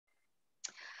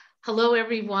Hello,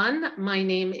 everyone. My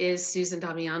name is Susan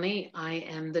Damiani. I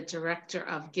am the Director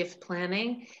of Gift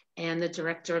Planning and the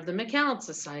Director of the McAllen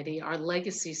Society, our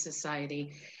Legacy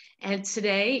Society. And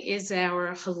today is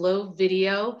our Hello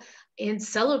video in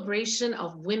celebration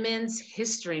of Women's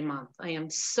History Month. I am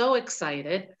so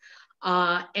excited.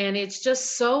 And it's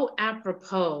just so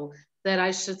apropos that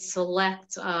I should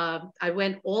select, I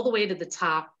went all the way to the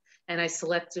top and I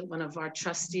selected one of our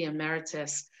Trustee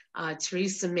Emeritus,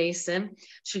 Teresa Mason.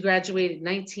 She graduated in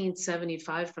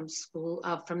 1975 from school,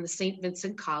 from the St.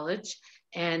 Vincent College,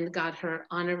 and got her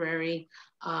honorary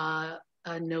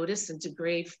notice and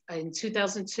degree in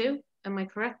 2002. Am I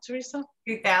correct, Teresa?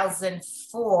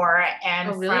 2004, and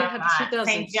oh, really? from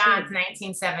St. John's,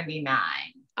 1979.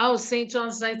 Oh, St.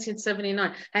 John's,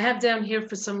 1979. I have down here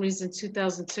for some reason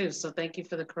 2002, so thank you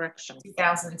for the correction.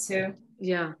 2002?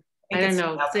 Yeah. I don't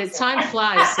know. The time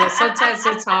flies, so sometimes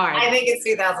it's hard. I think it's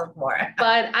 2004.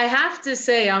 But I have to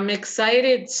say, I'm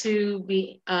excited to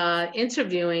be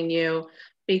interviewing you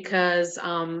because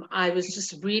I was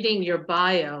just reading your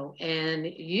bio, and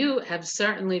you have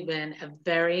certainly been a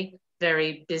very,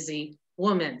 very busy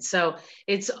woman. So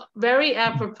it's very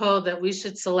apropos that we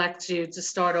should select you to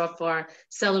start off our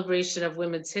celebration of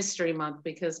Women's History Month,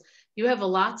 because you have a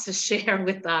lot to share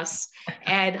with us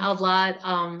and a lot,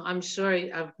 I'm sure,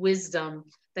 of wisdom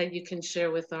that you can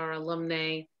share with our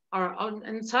alumni, our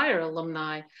entire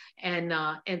alumni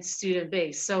and student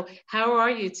base. So how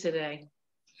are you today?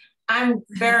 I'm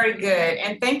very good.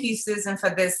 And thank you, Susan, for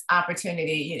this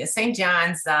opportunity. St.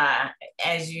 John's,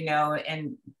 as you know,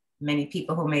 and many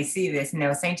people who may see this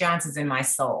know, St. John's is in my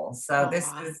soul. So this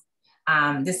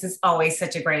is always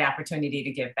such a great opportunity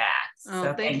to give back. Oh,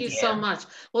 so thank you so much.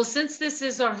 Well, since this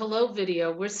is our hello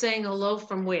video, we're saying hello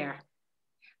from where?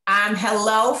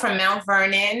 Hello from Mount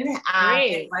Vernon,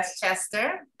 in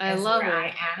Westchester. I love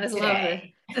it. I love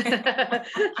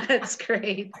it. That's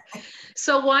great.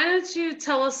 So why don't you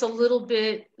tell us a little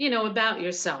bit, about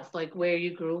yourself, like where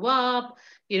you grew up,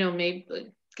 maybe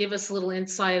give us a little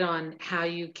insight on how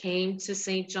you came to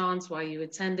St. John's, why you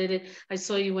attended it. I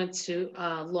saw you went to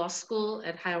law school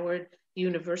at Howard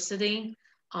University.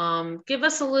 Give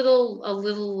us a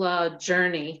little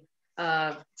journey.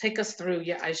 Take us through,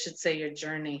 I should say, your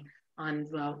journey on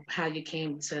how you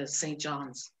came to St.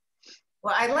 John's.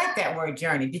 Well, I like that word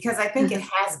journey because I think it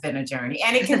has been a journey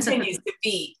and it continues to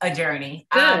be a journey.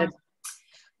 Good.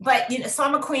 But so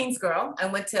I'm a Queens girl. I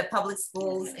went to public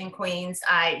schools in Queens.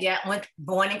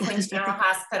 Born in Queens General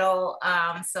Hospital.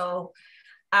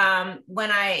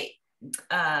 When I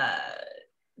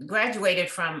graduated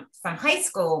from high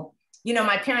school,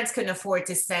 my parents couldn't afford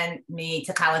to send me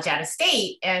to college out of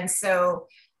state, and so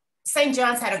St.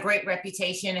 John's had a great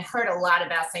reputation. I heard a lot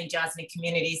about St. John's in the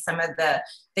community. Some of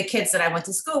the kids that I went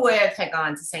to school with had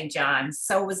gone to St. John's,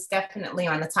 so it was definitely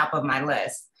on the top of my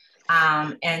list.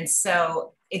 And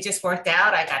so it just worked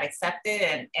out. I got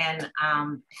accepted and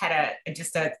had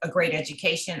just a great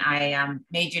education. I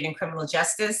majored in criminal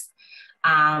justice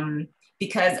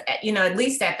because, at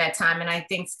least at that time, and I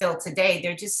think still today,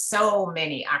 there are just so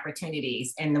many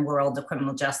opportunities in the world of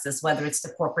criminal justice, whether it's the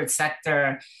corporate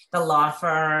sector, the law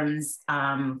firms,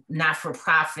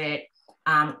 not-for-profit,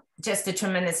 just a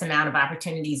tremendous amount of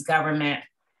opportunities, government.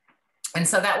 And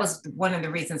so that was one of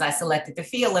the reasons I selected the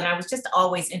field. And I was just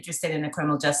always interested in the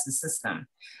criminal justice system.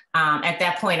 At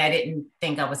that point, I didn't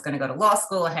think I was going to go to law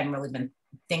school. I hadn't really been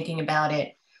thinking about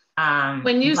it.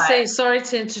 When you say, sorry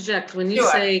to interject, when you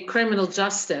say criminal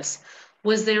justice,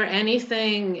 was there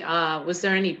anything, was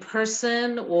there any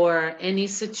person or any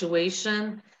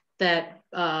situation that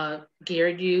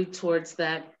geared you towards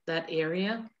that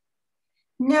area?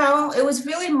 No, it was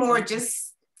really more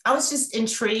I was just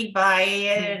intrigued by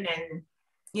it. And,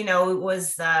 it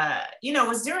was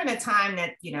during a time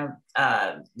that,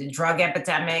 the drug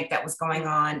epidemic that was going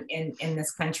on in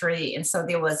this country. And so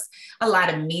there was a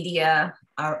lot of media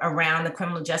around the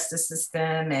criminal justice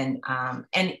system and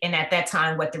at that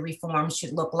time, what the reforms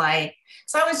should look like.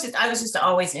 So I was just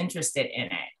always interested in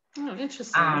it. Oh,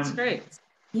 interesting. That's great.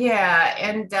 Yeah.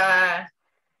 And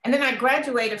then I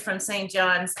graduated from St.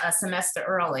 John's a semester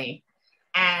early.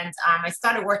 And I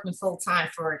started working full time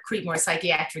for Creedmoor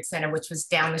Psychiatric Center, which was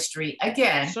down the street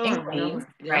again in Queens,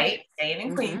 right? Staying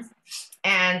in Queens.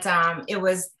 And it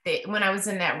was when I was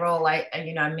in that role, I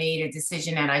made a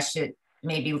decision that I should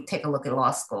maybe take a look at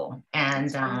law school.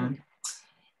 And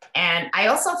I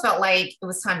also felt like it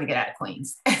was time to get out of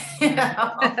Queens. And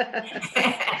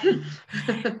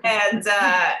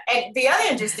the other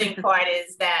interesting part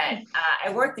is that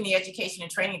I worked in the education and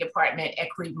training department at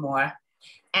Creedmoor.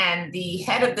 And the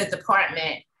head of the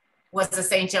department was a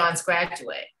St. John's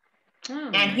graduate.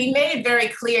 And he made it very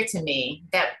clear to me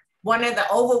that one of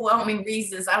the overwhelming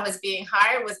reasons I was being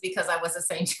hired was because I was a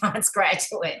St. John's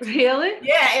graduate. Really?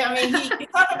 Yeah, I mean, he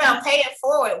talked about pay it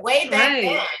forward. Way back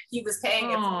then, he was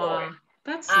paying it forward.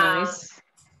 That's nice.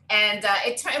 And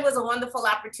it was a wonderful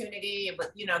opportunity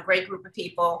with, a great group of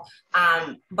people.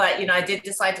 But, I did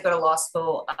decide to go to law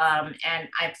school, and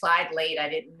I applied late. I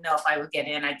didn't know if I would get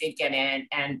in. I did get in,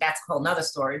 and that's a whole nother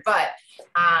story. But,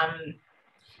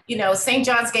 St.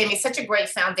 John's gave me such a great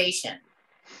foundation.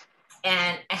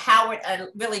 And Howard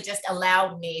really just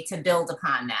allowed me to build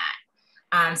upon that.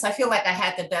 So I feel like I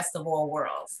had the best of all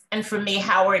worlds. And for me,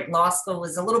 Howard Law School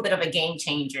was a little bit of a game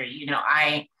changer.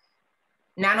 I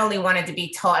not only wanted to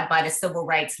be taught by the civil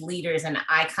rights leaders and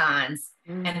icons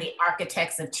and the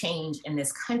architects of change in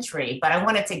this country, but I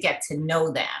wanted to get to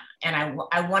know them. And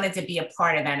I wanted to be a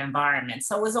part of that environment.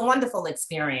 So it was a wonderful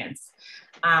experience.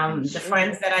 The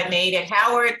friends that I made at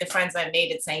Howard, the friends I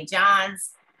made at St.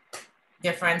 John's,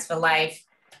 they're friends for life.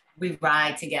 We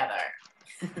ride together.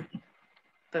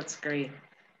 That's great.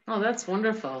 Oh, that's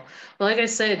wonderful. Well, like I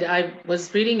said, I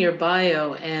was reading your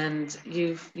bio, and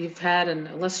you've had an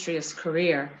illustrious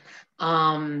career.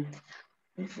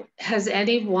 Has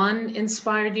anyone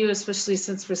inspired you, especially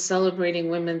since we're celebrating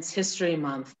Women's History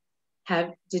Month?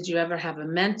 Did you ever have a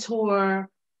mentor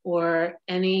or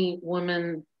any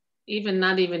woman,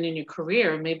 not even in your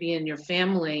career, maybe in your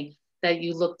family, that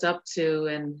you looked up to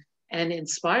and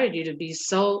inspired you to be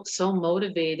so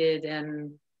motivated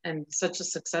and such a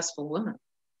successful woman?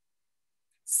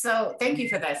 So thank you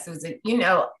for that, Susan.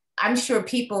 I'm sure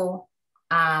people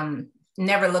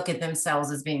never look at themselves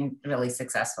as being really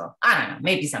successful. I don't know.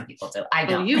 Maybe some people do. I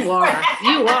don't. Oh, you are.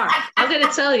 You are. I'm going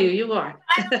to tell you, you are.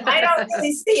 I don't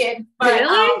really see it. But,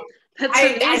 really? That's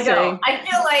amazing. I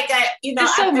feel like You're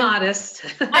so modest.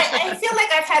 I feel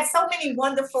like I've had so many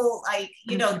wonderful,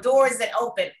 doors that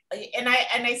open. And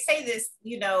I say this,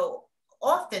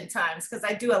 oftentimes, because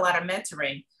I do a lot of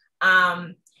mentoring,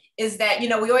 is that, we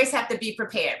always have to be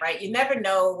prepared, right? You never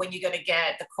know when you're going to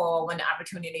get the call, when the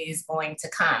opportunity is going to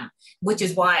come, which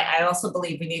is why I also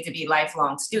believe we need to be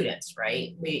lifelong students,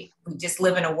 right? We just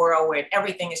live in a world where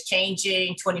everything is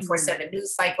changing, 24/7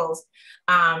 news cycles.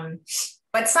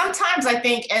 But sometimes I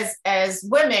think as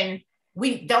women,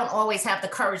 we don't always have the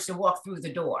courage to walk through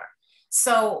the door.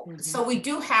 So we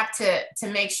do have to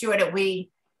make sure that we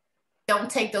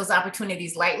don't take those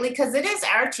opportunities lightly, because it is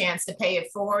our chance to pay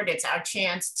it forward. It's our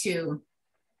chance to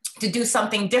do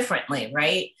something differently,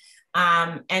 right?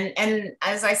 And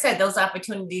as I said, those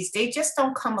opportunities, they just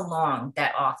don't come along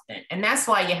that often. And that's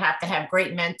why you have to have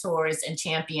great mentors and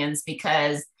champions,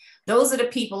 because those are the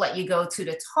people that you go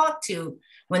to talk to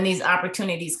when these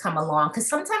opportunities come along. Because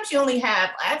sometimes you only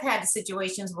I've had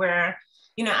situations where,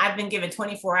 I've been given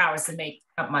 24 hours to make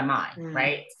up my mind,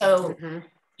 right? So,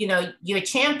 your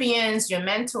champions, your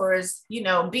mentors,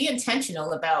 be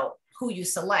intentional about who you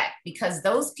select, because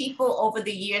those people over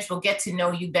the years will get to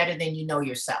know you better than you know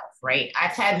yourself, right?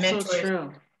 I've had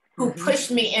mentors who pushed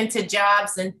me into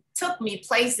jobs and took me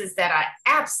places that I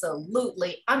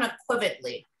absolutely,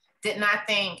 unequivocally did not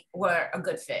think were a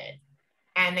good fit.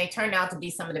 And they turned out to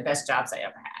be some of the best jobs I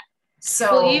ever had.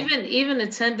 So even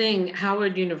attending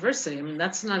Howard University, I mean,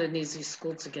 that's not an easy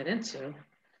school to get into.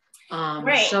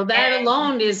 Right. So that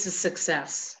alone is a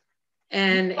success.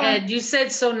 And you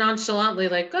said so nonchalantly,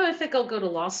 like, oh, I think I'll go to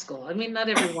law school. I mean, not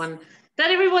everyone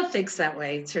thinks that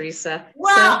way, Teresa.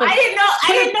 Well, so I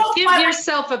didn't know. Give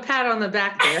yourself a pat on the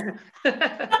back there. I'm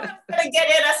gonna get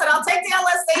in. I said, I'll take the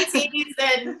LSATs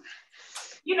and,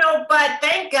 but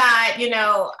thank God,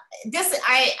 this,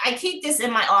 I keep this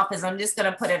in my office. I'm just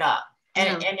gonna put it up.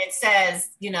 And it says,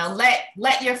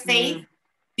 let your faith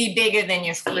be bigger than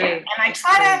your fear. Great. And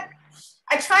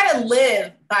I try to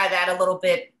live by that a little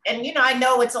bit. And, I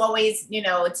know it's always,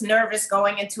 it's nervous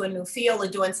going into a new field or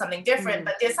doing something different,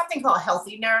 but there's something called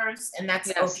healthy nerves, and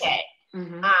that's okay.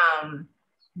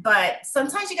 But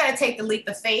sometimes you got to take the leap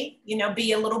of faith,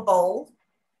 be a little bold,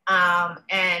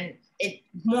 and it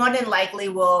more than likely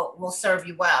will serve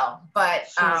you well. But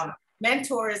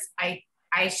mentors,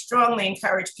 I strongly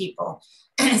encourage people,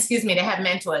 excuse me, to have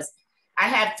mentors. I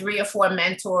have 3 or 4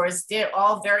 mentors. They're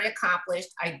all very accomplished.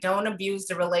 I don't abuse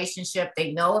the relationship.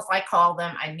 They know if I call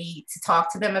them, I need to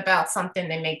talk to them about something,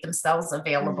 they make themselves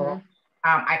available.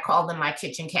 I call them my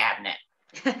kitchen cabinet.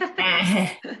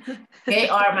 And they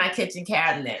are my kitchen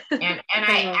cabinet. And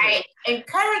I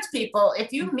encourage people,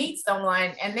 if you meet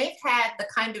someone and they've had the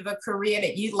kind of a career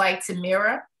that you'd like to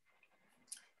mirror,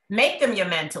 make them your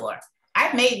mentor.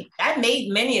 I've made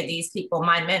many of these people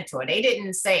my mentor. They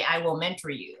didn't say, I will mentor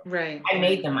you. Right. I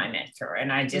made them my mentor.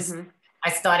 And I just I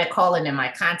started calling them,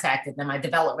 I contacted them, I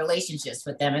developed relationships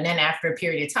with them. And then after a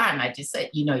period of time, I just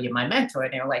said, you know, you're my mentor.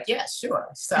 And they were like, yeah, sure.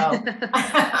 So,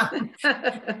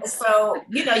 so,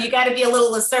 you know, you got to be a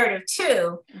little assertive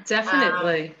too.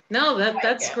 Definitely. No,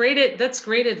 that's great. That's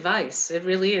great advice. It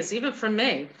really is, even for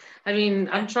me. I mean,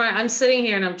 I'm sitting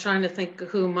here and I'm trying to think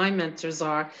who my mentors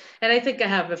are. And I think I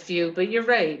have a few, but you're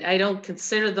right. I don't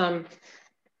consider them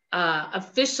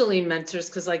officially mentors,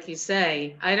 because like you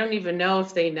say, I don't even know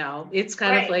if they know. It's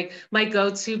kind of like my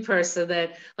go-to person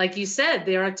that, like you said,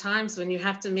 there are times when you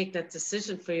have to make that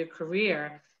decision for your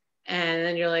career, and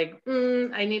then you're like,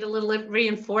 I need a little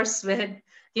reinforcement,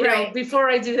 you know, before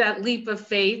I do that leap of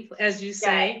faith, as you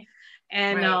say.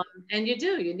 And you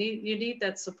need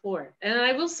that support. And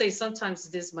I will say, sometimes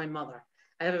it is my mother.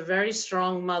 I have a very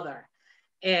strong mother,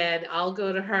 and I'll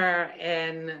go to her,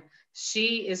 and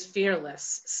she is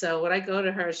fearless. So when I go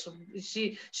to her,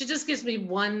 she just gives me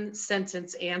one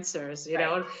sentence answers, you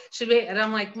know. And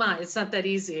I'm like, Ma, it's not that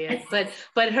easy.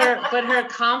 But her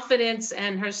confidence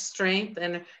and her strength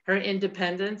and her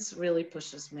independence really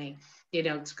pushes me, you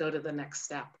know, to go to the next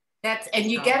step. And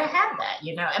you gotta have that,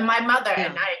 you know. And my mother,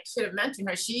 and I should have mentioned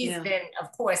her, she's been,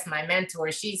 of course, my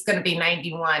mentor. She's gonna be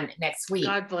 91 next week.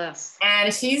 God bless.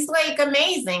 And she's like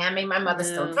amazing. I mean, my mother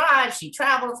still drives, she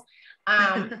travels.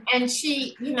 And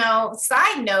she, you know,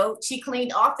 side note, she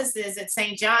cleaned offices at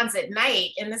St. John's at night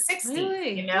in the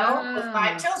 60s, you know, with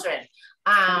 5 children.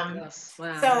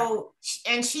 So,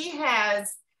 and she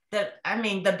has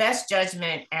the best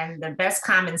judgment and the best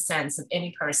common sense of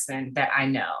any person that I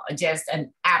know. Just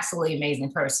an absolutely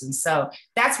amazing person. So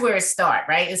that's where it starts,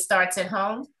 right? It starts at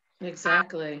home.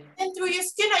 Exactly. And through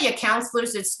your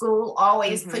counselors at school,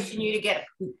 always pushing you to get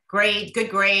good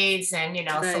grades and, you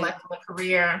know, selecting a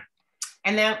career.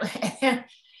 And then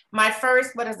my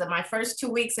first 2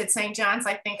 weeks at St. John's,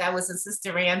 I think I was in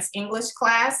Sister Ann's English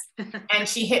class, and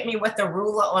she hit me with a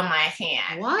ruler on my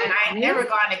hand. What? And I had never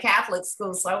gone to Catholic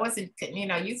school, so I wasn't, you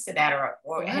know, used to that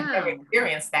or had never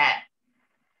experienced that.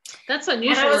 That's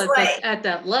unusual at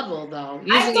that level, though.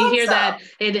 Usually you hear that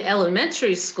in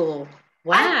elementary school.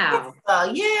 Wow. I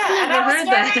yeah. And I was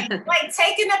very like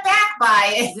taken aback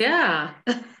by it. Yeah.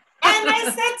 And I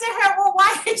said to her, well,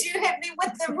 why did you hit me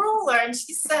with the ruler? And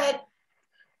she said,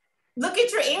 look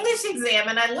at your English exam.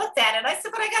 And I looked at it. I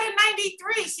said, but I got a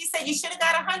 93. She said, you should have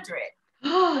got 100.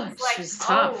 Oh, she's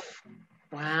tough.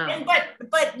 Wow. And, but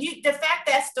the fact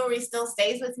that story still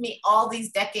stays with me all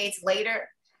these decades later,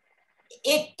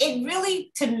 it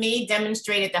really, to me,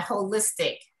 demonstrated the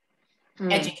holistic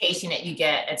education that you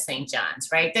get at St. John's,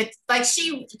 right? That like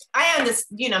I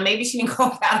understood, you know, maybe she didn't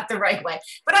go about it the right way,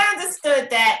 but I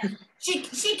understood that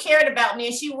she cared about me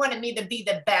and she wanted me to be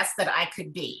the best that I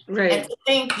could be. Right. And to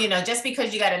think, you know, just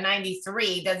because you got a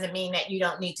 93 doesn't mean that you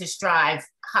don't need to strive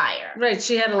higher. Right.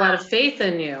 She had a lot of faith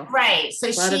in you. Right.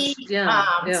 So so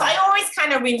I always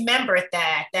kind of remembered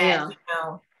that you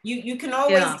know, you can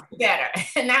always do better.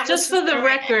 And that just for the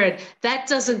record, that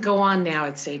doesn't go on now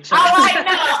at St. John's. Oh,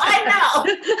 I know.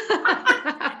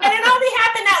 And it only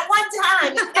happened at one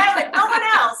time. No one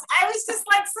else. I was just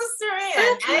like Sister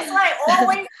Ann. And it's like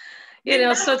always. You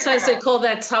know, sometimes they call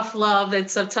that tough love, and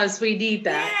sometimes we need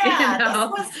that. Yeah, you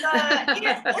know?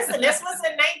 This was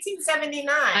in 1979.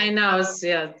 I know.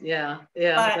 Yeah.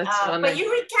 That's funny. But you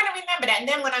kind of remember that. And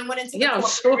then when I went into the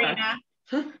corporate arena,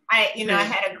 I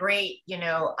had a great,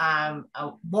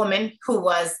 a woman who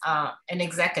was an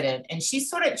executive, and she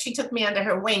took me under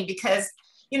her wing because,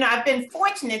 I've been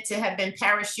fortunate to have been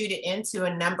parachuted into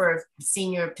a number of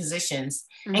senior positions,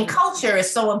 and culture is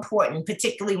so important,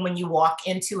 particularly when you walk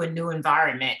into a new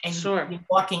environment and you're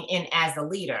walking in as a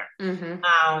leader.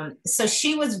 So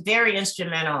she was very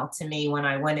instrumental to me when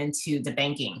I went into the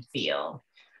banking field.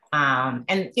 And,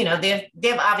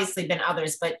 there've obviously been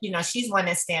others, but, she's one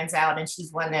that stands out, and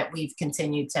she's one that we've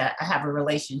continued to have a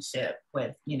relationship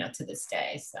with, to this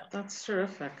day. So that's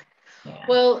terrific. Yeah.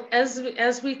 Well,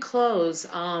 as we close,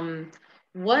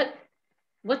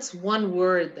 what's one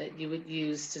word that you would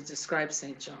use to describe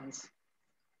St. John's?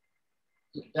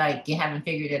 Like you haven't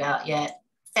figured it out yet.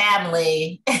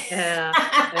 Family. Yeah.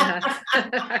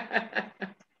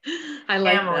 I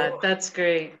like that. That's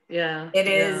great. Yeah. It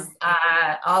is.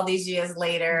 All these years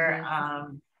later,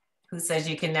 who says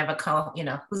you can never come,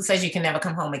 who says you can never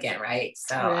come home again, right?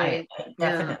 So I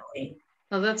definitely.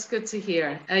 Oh, that's good to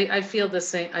hear. I feel the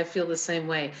same. I feel the same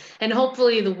way. And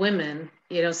hopefully the women,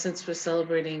 since we're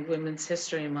celebrating Women's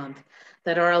History Month,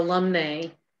 that are alumni,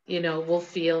 we'll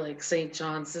feel like St.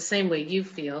 John's the same way you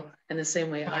feel and the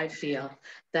same way I feel,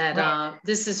 that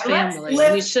this is family.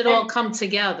 We should all come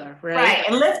together, right? Right,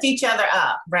 and lift each other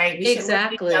up, right? We should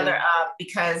lift each other up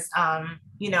because,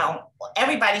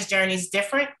 everybody's journey is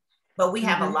different, but we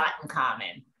have a lot in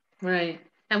common. Right,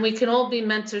 and we can all be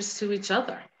mentors to each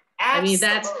other. Absolutely.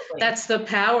 I mean, that's the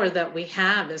power that we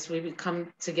have as we come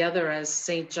together as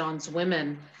St. John's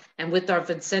women, and with our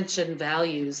Vincentian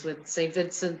values, with St.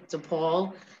 Vincent de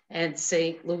Paul and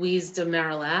St. Louise de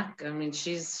Marillac. I mean,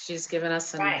 she's given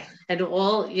us and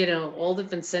all all the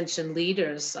Vincentian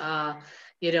leaders.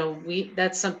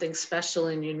 That's something special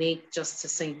and unique just to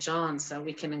St. John's that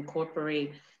we can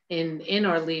incorporate in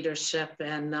our leadership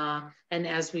and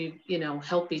as we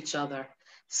help each other.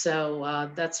 So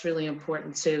that's really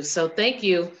important too. So thank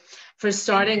you for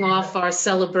starting off our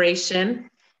celebration.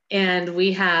 And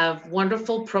we have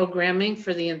wonderful programming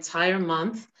for the entire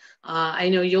month. I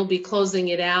know you'll be closing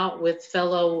it out with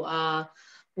fellow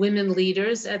women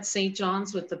leaders at St.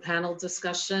 John's with the panel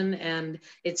discussion, and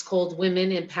it's called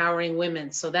Women Empowering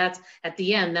Women. So that's at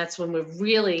the end, that's when we're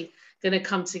really going to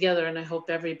come together, and I hope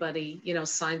everybody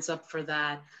signs up for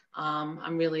that.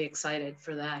 I'm really excited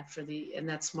for that, and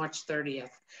that's March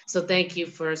 30th. So thank you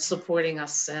for supporting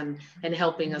us and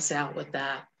helping us out with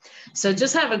that. So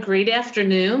just have a great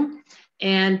afternoon,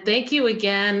 and thank you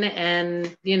again.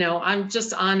 And I'm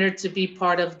just honored to be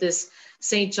part of this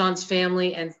St. John's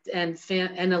family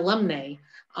and alumni,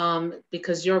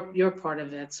 because you're part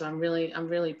of it. So I'm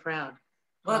really proud.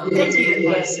 Well, thank you,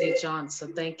 part of St. John's. So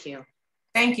thank you.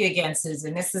 Thank you again,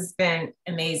 Susan. This has been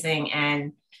amazing,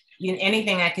 and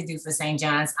anything I could do for St.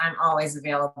 John's, I'm always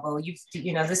available.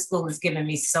 This school has given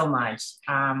me so much.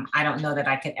 I don't know that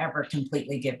I could ever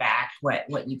completely give back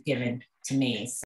what you've given to me.